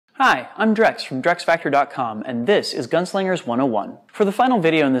Hi, I'm Drex from DrexFactor.com, and this is Gunslingers 101. For the final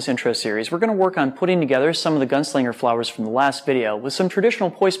video in this intro series, we're going to work on putting together some of the Gunslinger flowers from the last video with some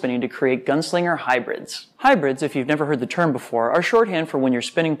traditional poi spinning to create Gunslinger hybrids. Hybrids, if you've never heard the term before, are shorthand for when you're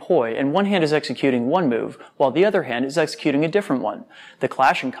spinning poi and one hand is executing one move, while the other hand is executing a different one. The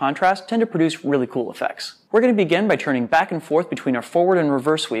clash and contrast tend to produce really cool effects. We're going to begin by turning back and forth between our forward and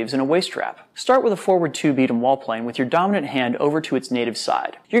reverse weaves in a waist wrap. Start with a forward 2-beat in wall plane with your dominant hand over to its native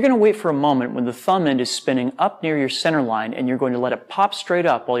side. You're going to wait for a moment when the thumb end is spinning up near your center line, and you're going to let it pop straight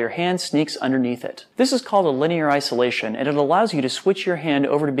up while your hand sneaks underneath it. This is called a linear isolation, and it allows you to switch your hand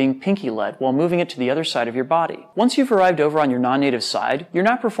over to being pinky led while moving it to the other side of your body. Once you've arrived over on your non-native side, you're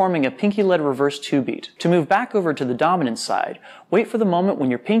now performing a pinky led reverse 2-beat. To move back over to the dominant side, wait for the moment when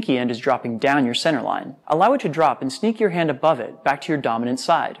your pinky end is dropping down your center line. Allow it to drop and sneak your hand above it back to your dominant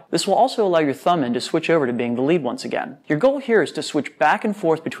side. This will also allow your thumb end to switch over to being the lead once again. Your goal here is to switch back and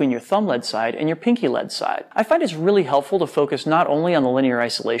forth between your thumb led side and your pinky led side. I find it's really helpful to focus not only on the linear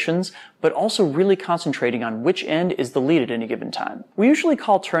isolations, but also really concentrating on which end is the lead at any given time. We usually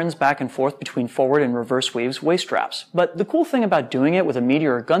call turns back and forth between forward and reverse weaves waist wraps, but the cool thing about doing it with a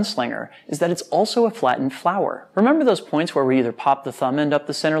meteor or gunslinger is that it's also a flattened flower. Remember those points where we either pop the thumb end up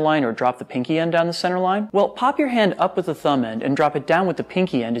the center line or drop the pinky end down the center line? Well, pop your hand up with the thumb end and drop it down with the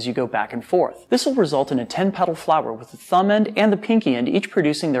pinky end as you go back and forth. This will result in a 10-petal flower with the thumb end and the pinky end each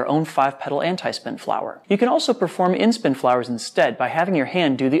producing their own 5-petal antispin flower. You can also perform inspin flowers instead by having your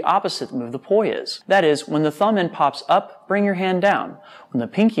hand do the opposite move the poi is. That is, when the thumb end pops up, bring your hand down. When the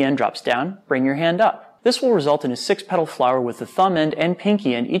pinky end drops down, bring your hand up. This will result in a 6-petal flower with the thumb end and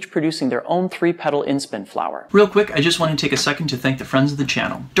pinky end each producing their own 3-petal inspin flower. Real quick, I just want to take a second to thank the friends of the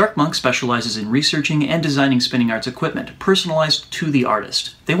channel. Dark Monk specializes in researching and designing spinning arts equipment, personalized to the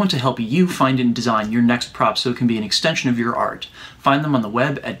artist. They want to help you find and design your next prop so it can be an extension of your art. Find them on the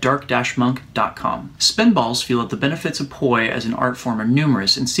web at dark-monk.com. Spinballs feel that the benefits of poi as an art form are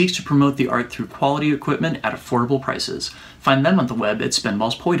numerous and seeks to promote the art through quality equipment at affordable prices. Find them on the web at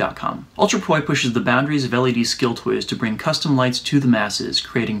spinballspoi.com. Ultra Poi pushes the boundaries of LED skill toys to bring custom lights to the masses,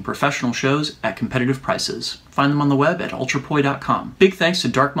 creating professional shows at competitive prices. Find them on the web at ultrapoi.com. Big thanks to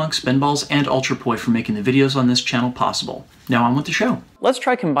Dark Monk, Spinballs, and Ultra Poi for making the videos on this channel possible. Now on with the show. Let's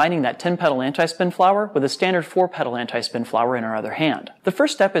try combining that 10-petal antispin flower with a standard 4-petal antispin flower in our other hand. The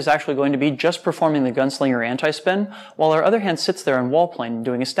first step is actually going to be just performing the Gunslinger antispin, while our other hand sits there in wall plane and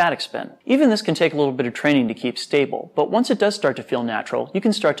doing a static spin. Even this can take a little bit of training to keep stable, but once it does start to feel natural, you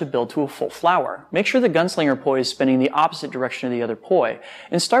can start to build to a full flower. Make sure the Gunslinger poi is spinning the opposite direction of the other poi,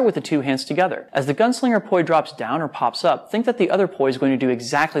 and start with the two hands together. As the Gunslinger poi drops down or pops up, think that the other poi is going to do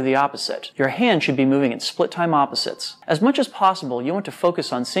exactly the opposite. Your hand should be moving in split time opposites. As much as possible, you want to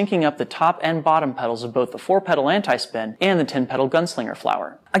focus on syncing up the top and bottom petals of both the 4-petal antispin and the 10-petal Gunslinger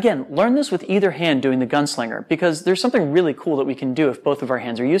flower. Again, learn this with either hand doing the Gunslinger, because there's something really cool that we can do if both of our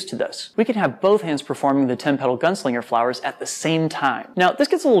hands are used to this. We can have both hands performing the 10-petal Gunslinger flowers at the same time. Now, this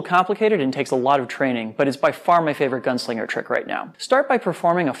gets a little complicated and takes a lot of training, but it's by far my favorite Gunslinger trick right now. Start by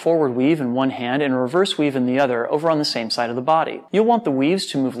performing a forward weave in one hand and a reverse weave in the other over on the same side of the body. You'll want the weaves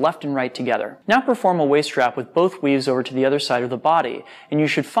to move left and right together. Now perform a waist wrap with both weaves over to the other side of the body, and you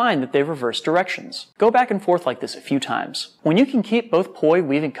should find that they reverse directions. Go back and forth like this a few times. When you can keep both poi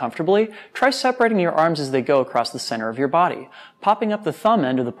weaving comfortably, try separating your arms as they go across the center of your body, popping up the thumb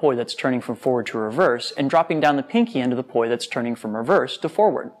end of the poi that's turning from forward to reverse, and dropping down the pinky end of the poi that's turning from reverse to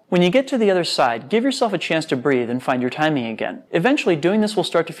forward. When you get to the other side, give yourself a chance to breathe and find your timing again. Eventually, doing this will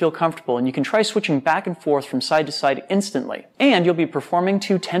start to feel comfortable, and you can try switching back and forth from side to side instantly. And you'll be performing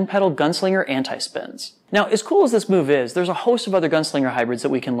 2 10-petal Gunslinger anti-spins. Now, as cool as this move is, there's a host of other Gunslinger hybrids that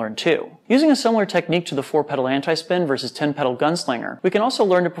we can learn too. Using a similar technique to the 4-petal antispin versus 10-petal Gunslinger, we can also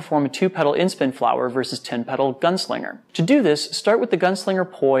learn to perform a 2-petal inspin flower versus 10-petal Gunslinger. To do this, start with the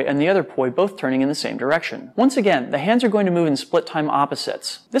Gunslinger poi and the other poi both turning in the same direction. Once again, the hands are going to move in split time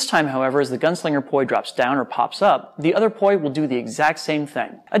opposites. This time, however, as the Gunslinger poi drops down or pops up, the other poi will do the exact same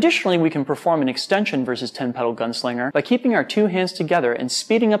thing. Additionally, we can perform an extension versus 10-petal Gunslinger by keeping our two hands together and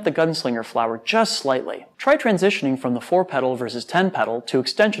speeding up the Gunslinger flower just slightly. Try transitioning from the 4-petal versus 10-petal to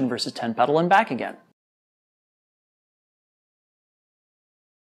extension versus 10-petal and back again.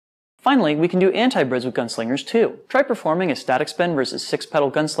 Finally, we can do anti-brids with gunslingers too. Try performing a static spin versus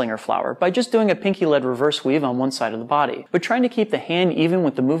 6-petal gunslinger flower by just doing a pinkie-led reverse weave on one side of the body, but trying to keep the hand even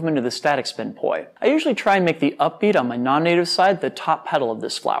with the movement of the static spin poi. I usually try and make the upbeat on my non-native side the top petal of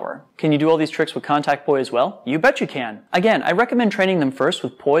this flower. Can you do all these tricks with contact poi as well? You bet you can! Again, I recommend training them first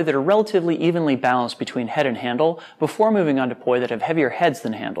with poi that are relatively evenly balanced between head and handle before moving on to poi that have heavier heads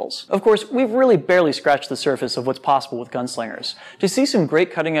than handles. Of course, we've really barely scratched the surface of what's possible with gunslingers. To see some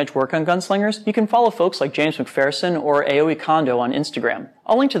great cutting-edge work on gunslingers, you can follow folks like James McPherson or Aoi Kondo on Instagram.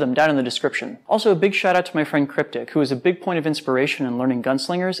 I'll link to them down in the description. Also, a big shout out to my friend Cryptic, who is a big point of inspiration in learning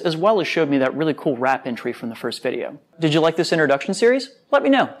gunslingers, as well as showed me that really cool rap entry from the first video. Did you like this introduction series? Let me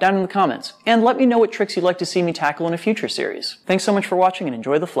know down in the comments, and let me know what tricks you'd like to see me tackle in a future series. Thanks so much for watching and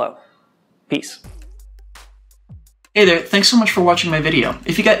enjoy the flow. Peace. Hey there, thanks so much for watching my video.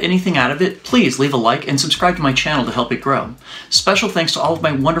 If you got anything out of it, please leave a like and subscribe to my channel to help it grow. Special thanks to all of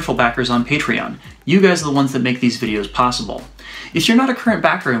my wonderful backers on Patreon. You guys are the ones that make these videos possible. If you're not a current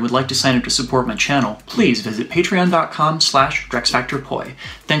backer and would like to sign up to support my channel, please visit patreon.com/DrexFactorPoi.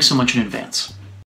 Thanks so much in advance.